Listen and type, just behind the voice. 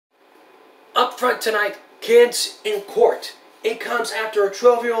front tonight, kids in court. It comes after a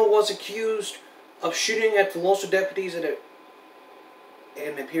 12-year-old was accused of shooting at Veloso deputies and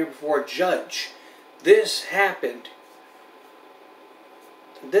appeared before a judge. This happened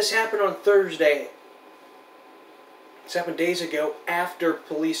on Thursday. This happened days ago after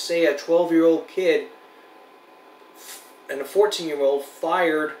police say a 12-year-old kid and a 14-year-old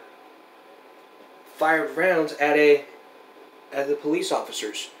fired rounds at the police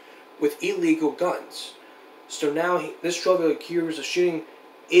officers with illegal guns. So now this 12-year-old accused of shooting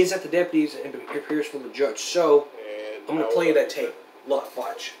is at the deputies and appears for the judge. So I'm going to play you that tape. Look,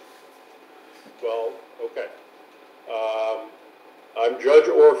 watch. Well, okay. I'm Judge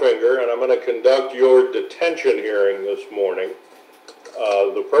Orfinger, and I'm going to conduct your detention hearing this morning.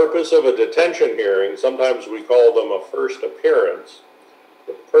 The purpose of a detention hearing, sometimes we call them a first appearance.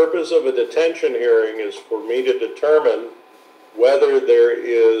 The purpose of a detention hearing is for me to determine whether there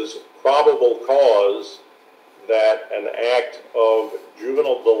is probable cause that an act of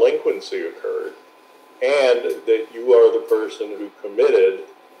juvenile delinquency occurred and that you are the person who committed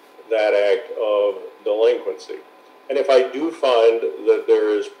that act of delinquency. And if I do find that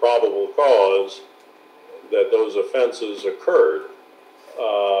there is probable cause that those offenses occurred,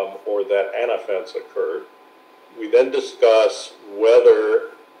 or that an offense occurred, we then discuss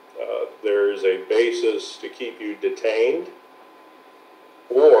whether there is a basis to keep you detained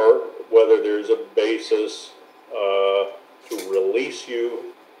or whether there's a basis to release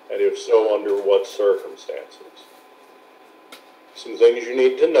you, and if so, under what circumstances. Some things you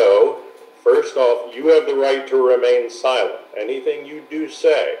need to know. First off, you have the right to remain silent. Anything you do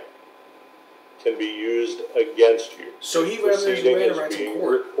say can be used against you. So he proceeding is being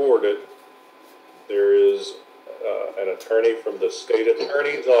recorded. There is an attorney from the state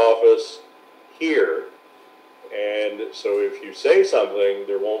attorney's office here, and so if you say something,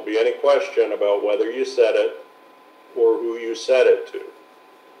 there won't be any question about whether you said it or who you said it to.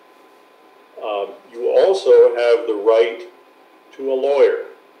 You also have the right to a lawyer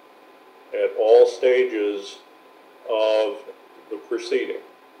at all stages of the proceeding.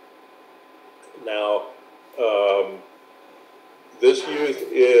 Now, this youth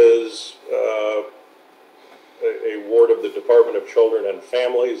is a ward of the Department of Children and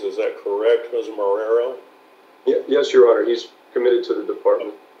Families. Is that correct, Ms. Marrero? Yes, Your Honor. He's committed to the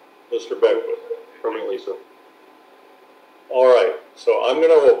department. Mr. Beckwith. Permanently so. All right. So I'm going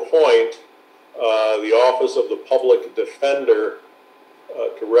to appoint the Office of the Public Defender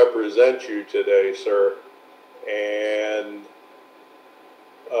to represent you today, sir. And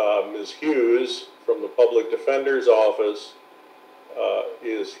Ms. Hughes from the Public Defender's Office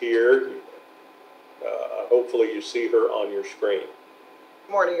is here. Hopefully you see her on your screen.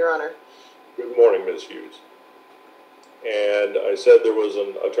 Good morning, Your Honor. Good morning, Ms. Hughes. And I said there was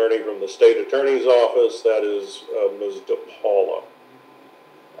an attorney from the State Attorney's Office. That is Ms. DePaula.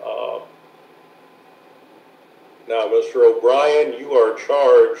 Now, Mr. O'Brien, you are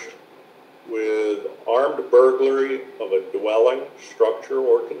charged with armed burglary of a dwelling, structure,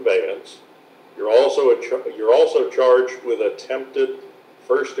 or conveyance. You're also charged with attempted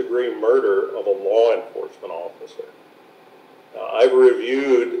first-degree murder of a law enforcement officer. Now, I've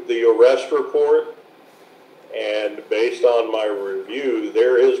reviewed the arrest report, and based on my review,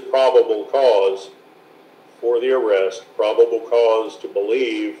 there is probable cause for the arrest, probable cause to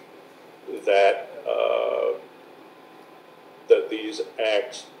believe that that these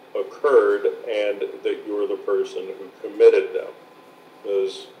acts occurred and that you're the person who committed them.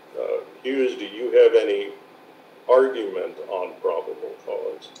 Ms. Hughes, do you have any argument on probable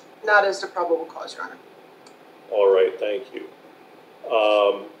cause? Not as to probable cause, Your Honor. All right, thank you.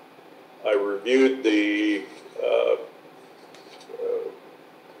 I reviewed the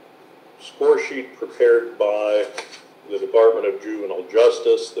score sheet prepared by the Department of Juvenile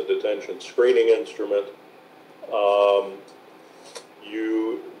Justice, the detention screening instrument.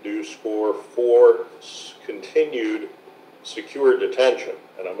 You do score 4 continued secure detention,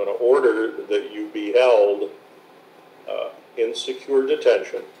 and I'm going to order that you be held in secure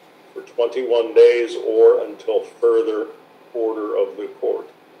detention for 21 days or until further order of the court.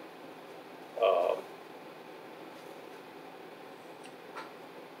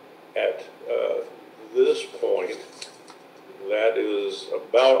 At this point, that is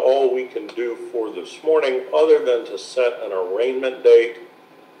about all we can do for this morning, other than to set an arraignment date.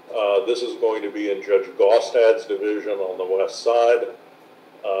 This is going to be in Judge Gaustad's division on the west side.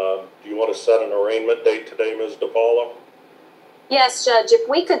 Do you want to set an arraignment date today, Ms. DePaula? Yes, Judge, if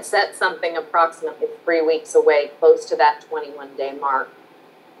we could set something approximately 3 weeks away, close to that 21-day mark.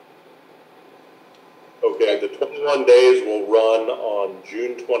 Okay, the 21 days will run on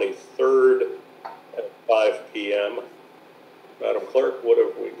June 23rd 5 p.m. Madam Clerk, what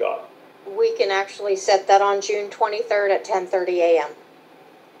have we got? We can actually set that on June 23rd at 10:30 a.m.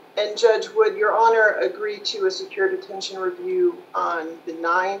 And Judge, would Your Honor agree to a secure detention review on the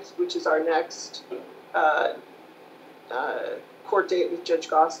 9th, which is our next court date with Judge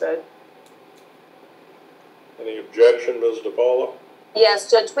Gosted? Any objection, Ms. DiPaolo?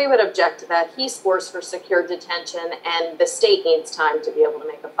 Yes, Judge, we would object to that. He's forced for secure detention, and the state needs time to be able to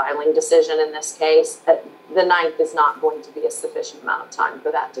make a filing decision in this case. The 9th is not going to be a sufficient amount of time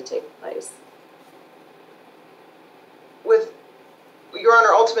for that to take place. With Your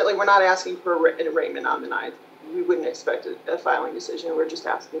Honor, ultimately, we're not asking for an arraignment on the 9th. We wouldn't expect a filing decision. We're just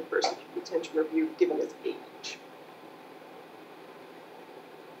asking for a secure detention review given his age.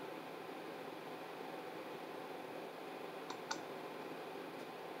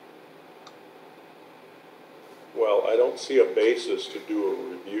 Well, I don't see a basis to do a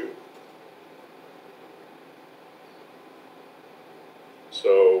review.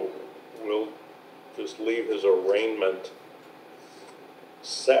 So we'll just leave his arraignment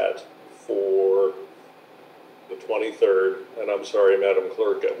set for the 23rd, and I'm sorry, Madam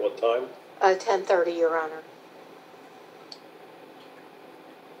Clerk, at what time? 10:30, Your Honor.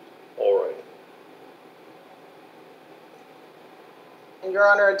 All right. And Your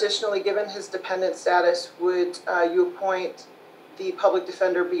Honor, additionally, given his dependent status, would you appoint the public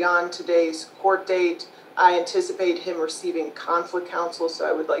defender beyond today's court date? I anticipate him receiving conflict counsel, so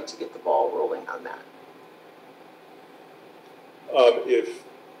I would like to get the ball rolling on that. If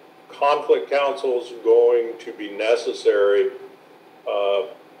conflict counsel is going to be necessary,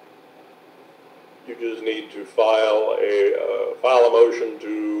 you just need to file a motion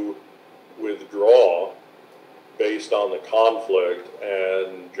to withdraw based on the conflict,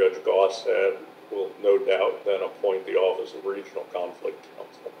 and Judge Gosted will no doubt then appoint the Office of Regional Conflict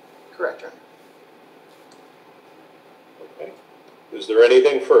Counsel. Correct, Your Honor. Okay. Is there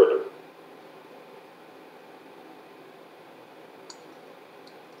anything further?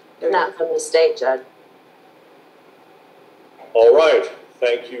 Not from the state, Judge. All right.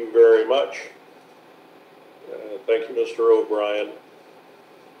 Thank you very much. Thank you, Mr. O'Brien.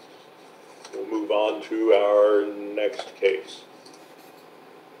 We'll move on to our next case.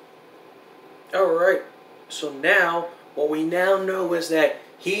 All right. So now, what we now know is that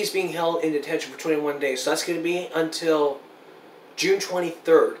he's being held in detention for 21 days. So that's going to be until June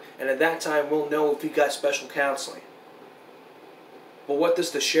 23rd. And at that time, we'll know if he got special counseling. But what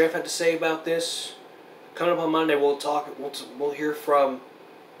does the sheriff have to say about this? Coming up on Monday, we'll hear from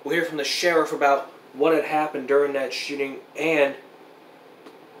the sheriff about what had happened during that shooting, and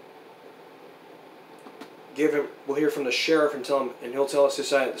we'll hear from the sheriff and he'll tell us his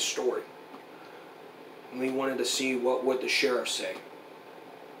side of the story. And we wanted to see what would the sheriff say.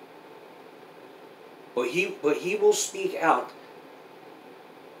 But he will speak out,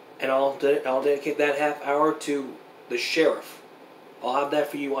 and I'll dedicate that half hour to the sheriff. I'll have that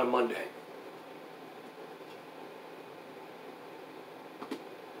for you on Monday.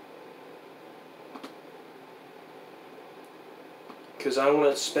 Because I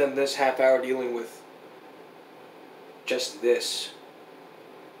want to spend this half hour dealing with just this.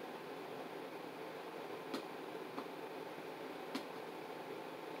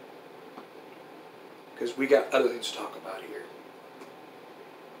 Because we got other things to talk about here.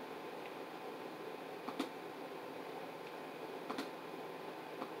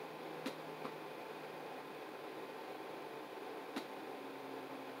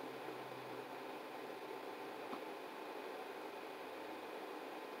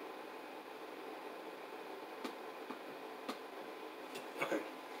 Okay.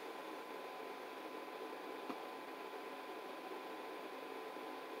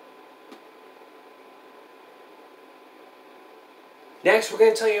 Next, we're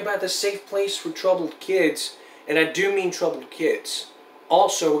going to tell you about the safe place for troubled kids, and I do mean troubled kids.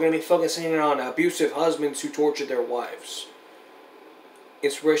 Also, we're going to be focusing on abusive husbands who tortured their wives.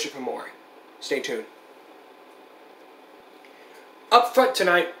 Inspiration from Maury. Stay tuned. Up front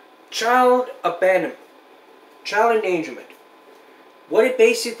tonight, child abandonment. Child endangerment. What it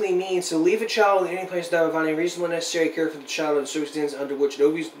basically means to leave a child in any place without providing reasonable and necessary care for the child in circumstances under which no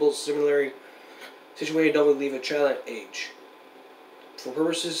reasonable similarly situated adult would leave a child at age. For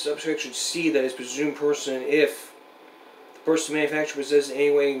purposes of subsection C, that is presumed person if the person manufacturer possesses in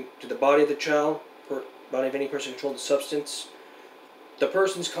any way to the body of the child, body of any person controlled the substance, the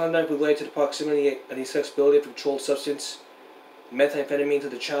person's conduct related to the proximity and the accessibility of a controlled substance, methamphetamine to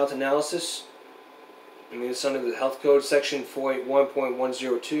the child's analysis. I mean, it's under the Health Code, Section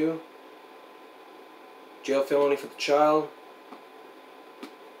 481.102. Jail felony for the child.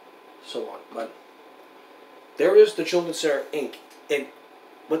 So on. But there is the Children's Center Inc. And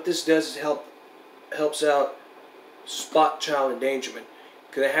what this does is helps out spot child endangerment.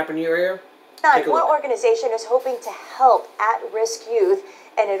 Could that happen in your area? One organization is hoping to help at-risk youth,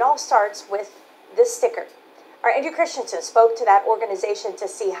 and it all starts with this sticker. Our Andrew Christensen spoke to that organization to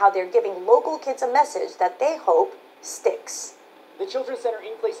see how they're giving local kids a message that they hope sticks. The Children's Center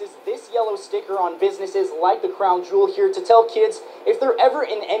Inc. places this yellow sticker on businesses like the Crown Jewel here to tell kids if they're ever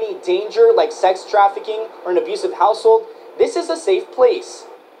in any danger, like sex trafficking or an abusive household, this is a safe place.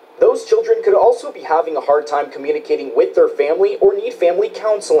 Those children could also be having a hard time communicating with their family or need family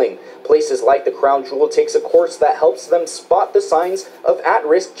counseling. Places like the Crown Jewel takes a course that helps them spot the signs of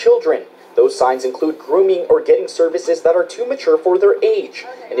at-risk children. Those signs include grooming or getting services that are too mature for their age.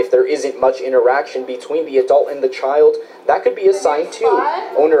 And if there isn't much interaction between the adult and the child, that could be a sign too.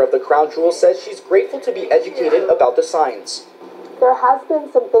 Owner of the Crown Jewel says she's grateful to be educated about the signs. There has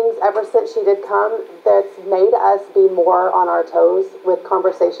been some things ever since she did come that's made us be more on our toes with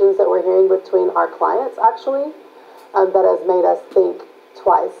conversations that we're hearing between our clients, actually, that has made us think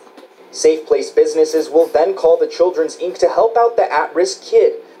twice. Safe Place businesses will then call the Children's Inc. to help out the at-risk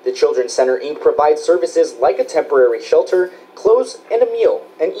kid. The Children's Center Inc. provides services like a temporary shelter, clothes, and a meal,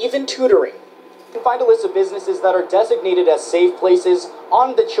 and even tutoring. You can find a list of businesses that are designated as safe places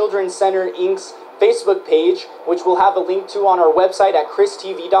on the Children's Center Inc.'s Facebook page, which we'll have a link to on our website at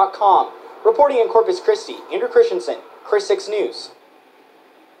christv.com. Reporting in Corpus Christi, Andrew Christensen, Chris 6 News.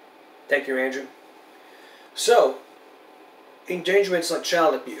 Thank you, Andrew. So, endangerment's like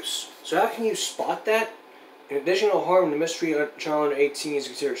child abuse. So how can you spot that? In addition to harm, the mystery of a child under 18 is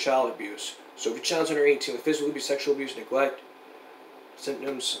considered child abuse. So if your child's under 18 with physical abuse, sexual abuse, neglect,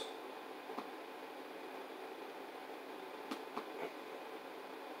 symptoms,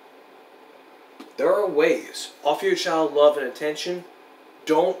 there are ways. Offer your child love and attention.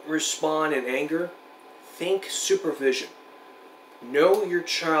 Don't respond in anger. Think supervision. Know your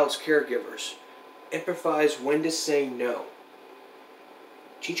child's caregivers. Improvise when to say no.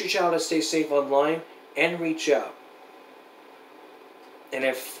 Teach your child to stay safe online and reach out. And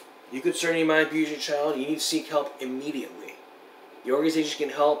if you certainly might abuse your child, you need to seek help immediately. The organization can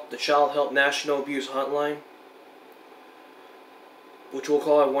help, the Child Help National Abuse Hotline, which we'll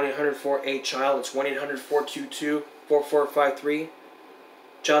call at 1-800-48-CHILD. It's 1-800-422-4453.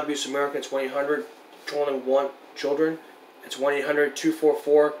 Child Abuse America, it's 1-800-211-CHILDREN. It's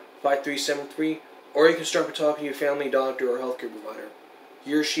 1-800-244-5373. Or you can start by talking to your family doctor or healthcare provider.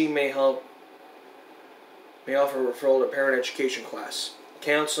 He or she may offer a referral to a parent education class,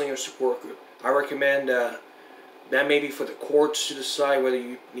 counseling, or support group. I recommend that may be for the courts to decide whether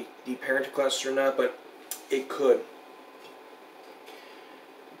you need parenting classes or not, but it could.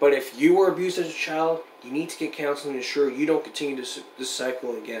 But if you were abused as a child, you need to get counseling to ensure you don't continue this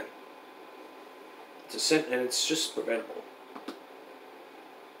cycle again. And it's just preventable.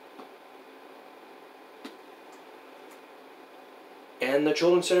 And the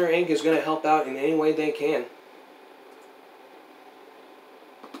Children's Center Inc. is going to help out in any way they can.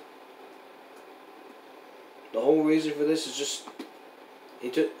 The whole reason for this is just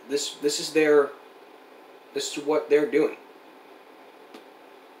this is what they're doing.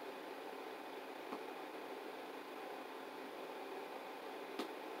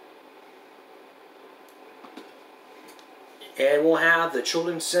 And we'll have the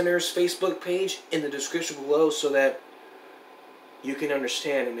Children's Center's Facebook page in the description below so that you can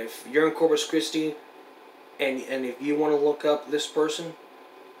understand. And if you're in Corpus Christi and if you want to look up this person,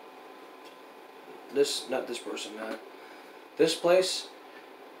 this place,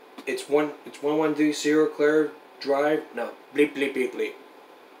 it's 1130 Claire Drive. No, bleep bleep bleep bleep.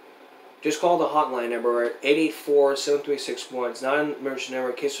 Just call the hotline number at 884-7361. It's not an emergency number.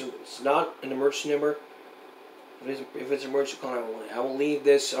 In case it's not an emergency number, if it's an emergency, call 911. I will leave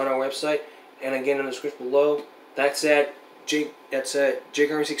this on our website and again in the description below. That's at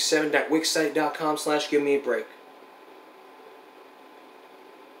jgarmy67.wixsite.com/givemeabreak.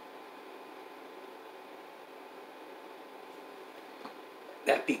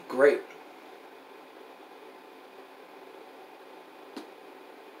 That'd be great.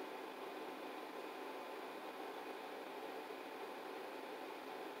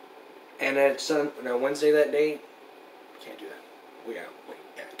 And it's on Wednesday that day. Can't do that. I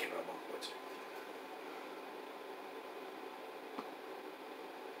can't remember Wednesday.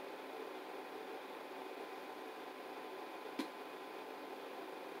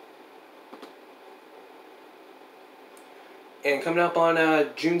 And coming up on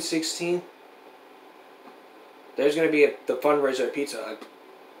June 16th, there's going to be the fundraiser at Pizza Hut.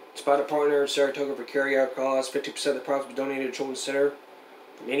 Spot a partner, Saratoga, for carry-out costs. 50% of the profits will be donated to Children's Center.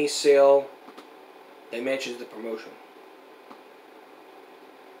 From any sale That matches the promotion.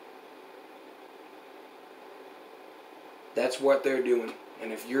 That's what they're doing.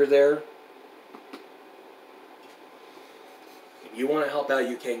 And if you're there, and you want to help out,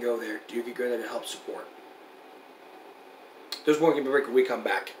 you can go there. You can go there to help support. There's more going to be break when we come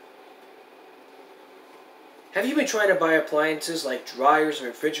back. Have you been trying to buy appliances like dryers and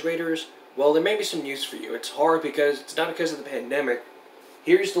refrigerators? Well, there may be some use for you. It's hard because it's not because of the pandemic.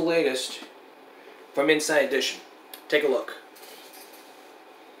 Here's the latest from Inside Edition. Take a look.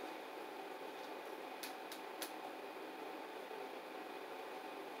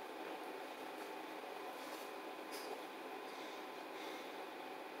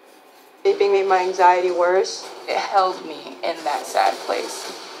 Vaping made my anxiety worse. It held me in that sad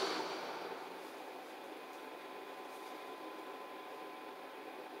place.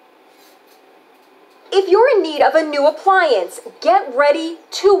 If you're in need of a new appliance, get ready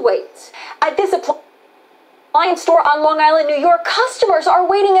to wait. At this appliance store on Long Island, New York, customers are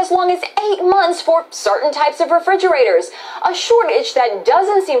waiting as long as 8 months for certain types of refrigerators, a shortage that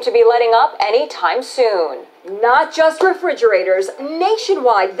doesn't seem to be letting up anytime soon. Not just refrigerators.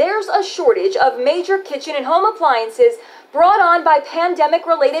 Nationwide, there's a shortage of major kitchen and home appliances brought on by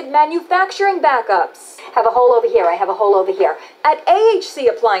pandemic-related manufacturing backups. Have a hole over here, I have a hole over here. At AHC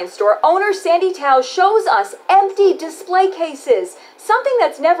Appliance Store, owner Sandy Tao shows us empty display cases, something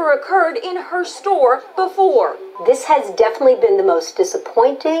that's never occurred in her store before. This has definitely been the most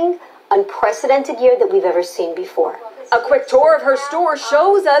disappointing, unprecedented year that we've ever seen before. A quick tour of her store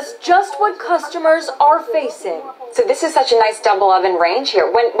shows us just what customers are facing. So this is such a nice double oven range here.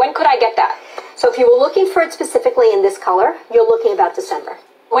 When could I get that? So if you were looking for it specifically in this color, you're looking about December.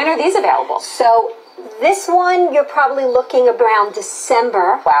 When are these available? So this one, you're probably looking around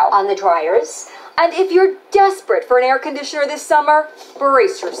December on the dryers. And if you're desperate for an air conditioner this summer,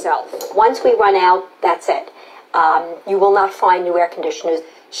 brace yourself. Once we run out, that's it. You will not find new air conditioners.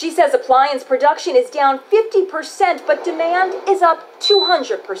 She says appliance production is down 50%, but demand is up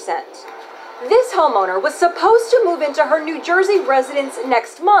 200%. This homeowner was supposed to move into her New Jersey residence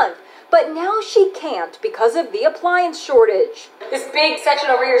next month, but now she can't because of the appliance shortage. This big section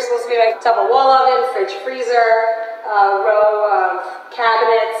over here is supposed to be like double wall oven, fridge, freezer, row of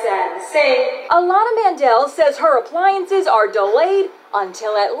cabinets and sink. Alana Mandel says her appliances are delayed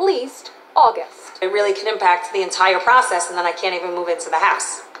until at least August. It really can impact the entire process, and then I can't even move into the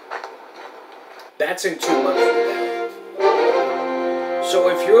house. That's in 2 months from now. So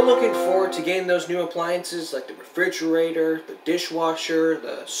if you're looking forward to getting those new appliances like the refrigerator, the dishwasher,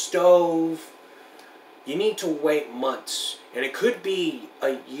 the stove, you need to wait months. And it could be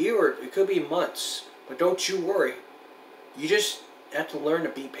a year or it could be months. But don't you worry. You just have to learn to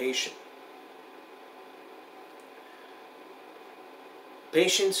be patient.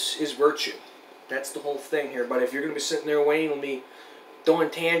 Patience is virtue. That's the whole thing here. But if you're going to be sitting there waiting and be throwing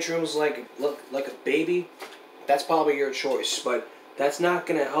tantrums like a baby, that's probably your choice. But that's not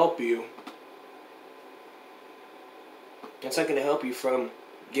going to help you. That's not going to help you from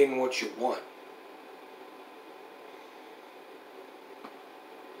getting what you want.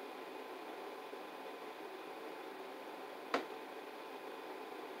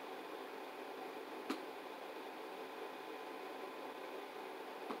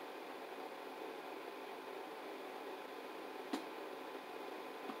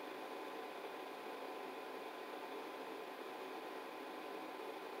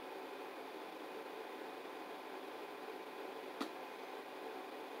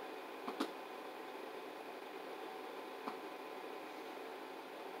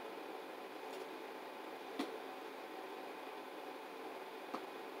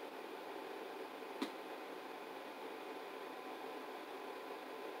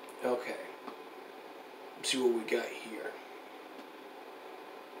 Okay, let's see what we got here.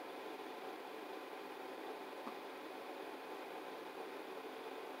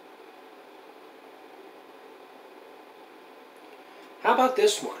 How about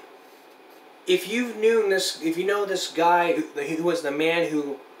this one? If you know this guy who was the man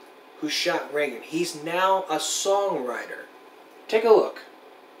who shot Reagan, he's now a songwriter. Take a look.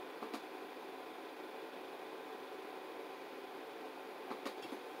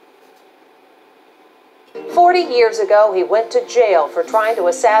 Years ago, he went to jail for trying to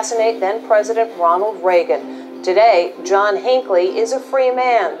assassinate then-President Ronald Reagan. Today, John Hinckley is a free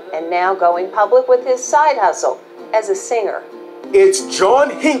man and now going public with his side hustle as a singer. It's John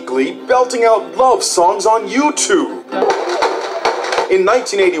Hinckley belting out love songs on YouTube. In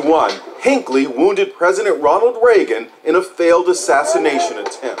 1981, Hinckley wounded President Ronald Reagan in a failed assassination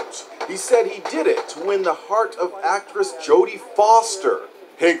attempt. He said he did it to win the heart of actress Jodie Foster.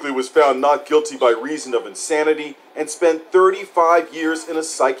 Hinckley was found not guilty by reason of insanity and spent 35 years in a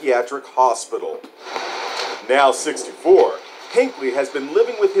psychiatric hospital. Now 64, Hinckley has been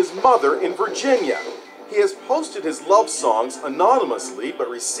living with his mother in Virginia. He has posted his love songs anonymously but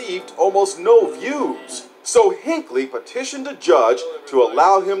received almost no views. So Hinckley petitioned a judge to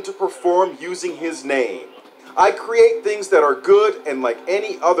allow him to perform using his name. I create things that are good, and like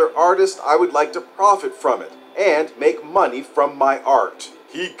any other artist, I would like to profit from it and make money from my art.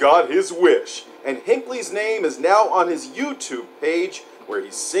 He got his wish, and Hinckley's name is now on his YouTube page where he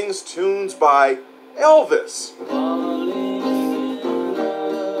sings tunes by Elvis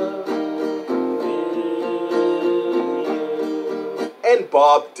and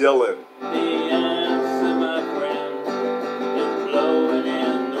Bob Dylan.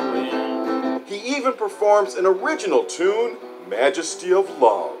 He even performs an original tune, Majesty of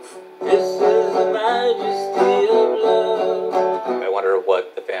Love. This is the majesty of love. I wonder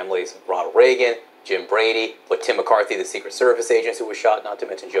what the families of Ronald Reagan, Jim Brady, what Tim McCarthy, the Secret Service agents who was shot, not to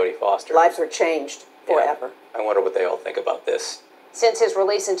mention Jodie Foster. Lives are changed forever. Yeah, I wonder what they all think about this. Since his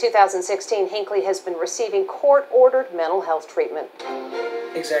release in 2016, Hinckley has been receiving court-ordered mental health treatment.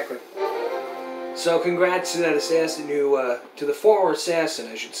 Exactly. So congrats to that assassin who, to the former assassin,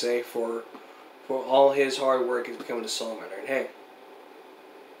 I should say, for all his hard work in becoming a songwriter. And hey,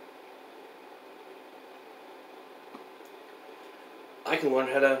 I can learn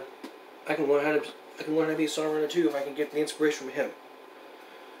how to be a songwriter too if I can get the inspiration from him.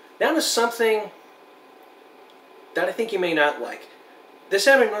 Now to something that I think you may not like. This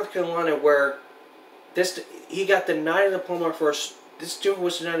happened in North Carolina where he got denied a diploma first. This student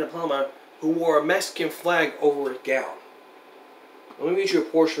was denied a diploma who wore a Mexican flag over his gown. Let me read you a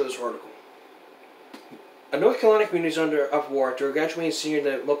portion of this article. A North Carolina community is under uproar after a graduating senior in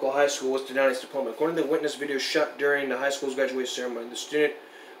the local high school was denied his diploma. According to the witness video shot during the high school's graduation ceremony, the student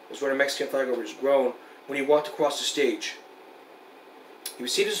was wearing a Mexican flag over his gown when he walked across the stage. He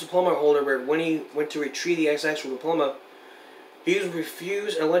received his diploma holder, but when he went to retrieve the actual diploma, he was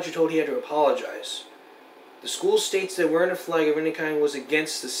refused and allegedly told he had to apologize. The school states that wearing a flag of any kind was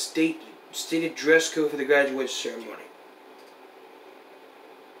against the stated dress code for the graduation ceremony.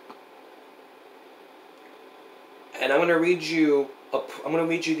 And I'm going to read you a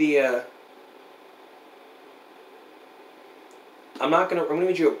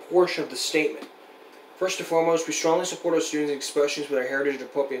portion of the statement. First and foremost, we strongly support our students' expressions with our heritage at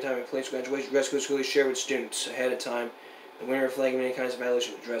appropriate time and place. Graduation dress code is clearly shared with students ahead of time, and wearing a flag of any kind is a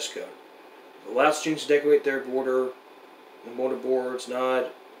violation of the dress code. Allow students to decorate their border boards,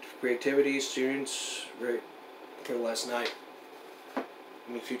 nod creativity. Students, right, for last night,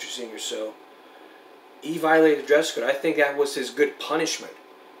 future seniors, so he violated the dress code. I think that was his good punishment.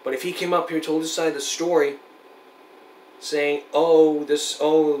 But if he came up here and told his side of the story, saying, this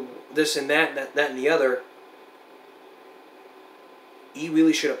and that and the other, he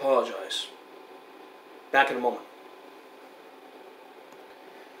really should apologize. Back in a moment.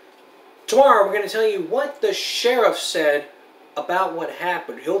 Tomorrow we're going to tell you what the sheriff said about what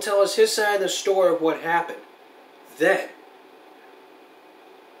happened. He'll tell us his side of the story of what happened. Then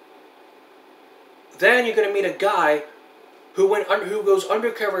you're going to meet a guy who goes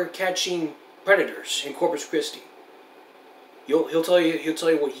undercover catching predators in Corpus Christi. He'll tell you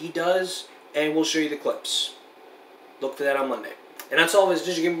what he does, and we'll show you the clips. Look for that on Monday. And that's all. This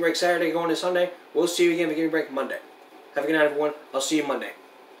is Give Me a Break Saturday going to Sunday. We'll see you again for Give Me a Break Monday. Have a good night, everyone. I'll see you Monday.